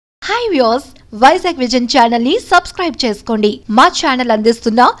Hi viewers, Vizag vision channel ని subscribe చేసుకోండి. మా ఛానల్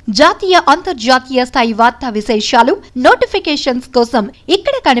అందిస్తున్న జాతీయ అంతర్జాతీయ స్థాయి వార్తా విశేషాలు నోటిఫికేషన్స్ కోసం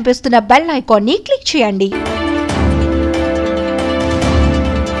ఇక్కడ కనిపిస్తున్న బెల్ ఐకాన్ ని క్లిక్ చేయండి.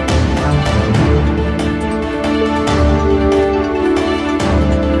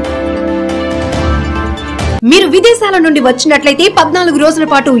 మీరు విదేశాల నుండి వచ్చినట్లయితే 14 రోజుల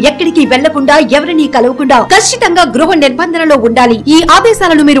పాటు ఎక్కడికి వెళ్లకుండా ఎవరిని కలవకుండా ఖచ్చితంగా గృహ నిర్బంధనలో ఉండాలి. ఈ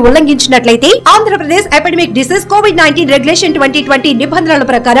ఆదేశాలను మీరు ఉల్లంఘించినట్లయితే Andhra Pradesh epidemic disease COVID-19 regulation 2020 నిబంధనల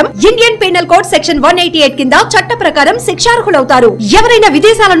ప్రకారం ఇండియన్ పీనల్ కోడ్ సెక్షన్ 188 కింద చట్ట ప్రకారం శిక్షార్హులవుతారు. ఎవరైనా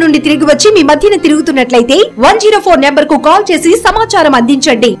విదేశాల నుండి తిరిగి వచ్చి మీ మధ్యన తిరుగుతున్నట్లయితే 104 నెంబర్ కు కాల్ చేసి సమాచారం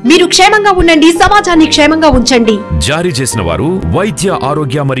అందించండి. మీరు క్షేమంగా ఉండండి, సమాజాన్ని క్షేమంగా ఉంచండి. జారీ చేసిన వారు వైద్య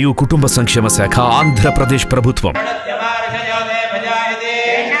ఆరోగ్య మరియు కుటుంబ సంక్షేమ శాఖ, ఆంధ్రప్రదేశ్ ప్రభుత్వం.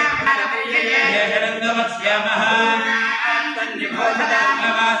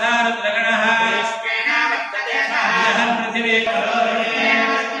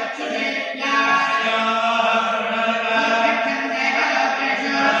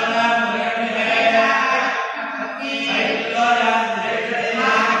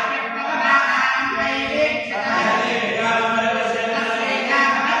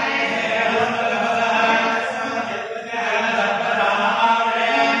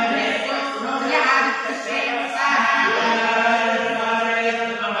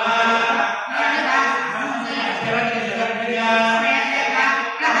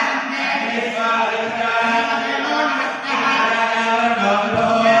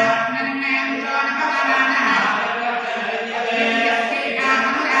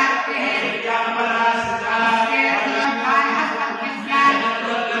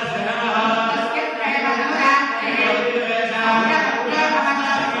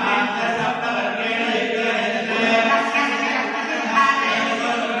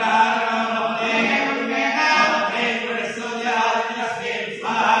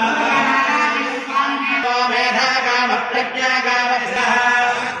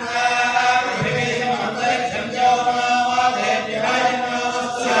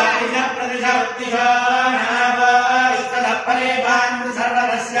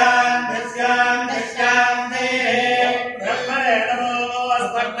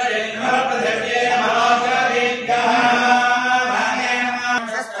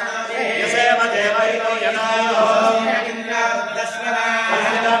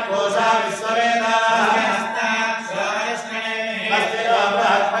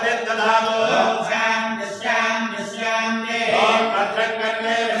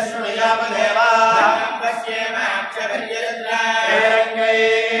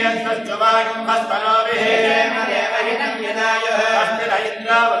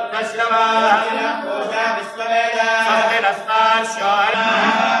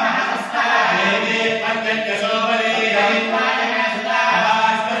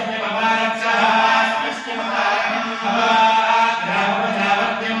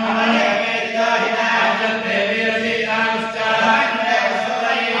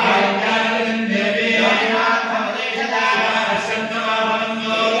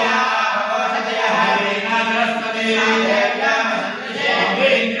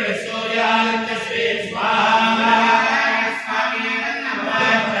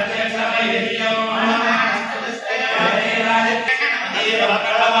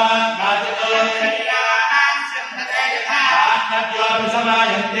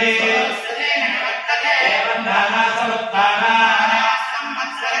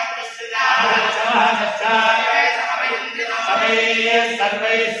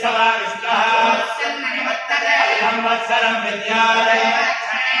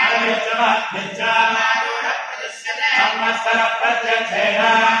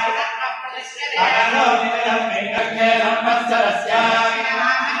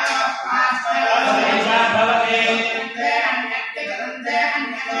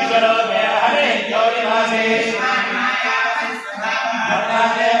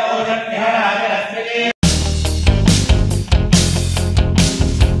 హరే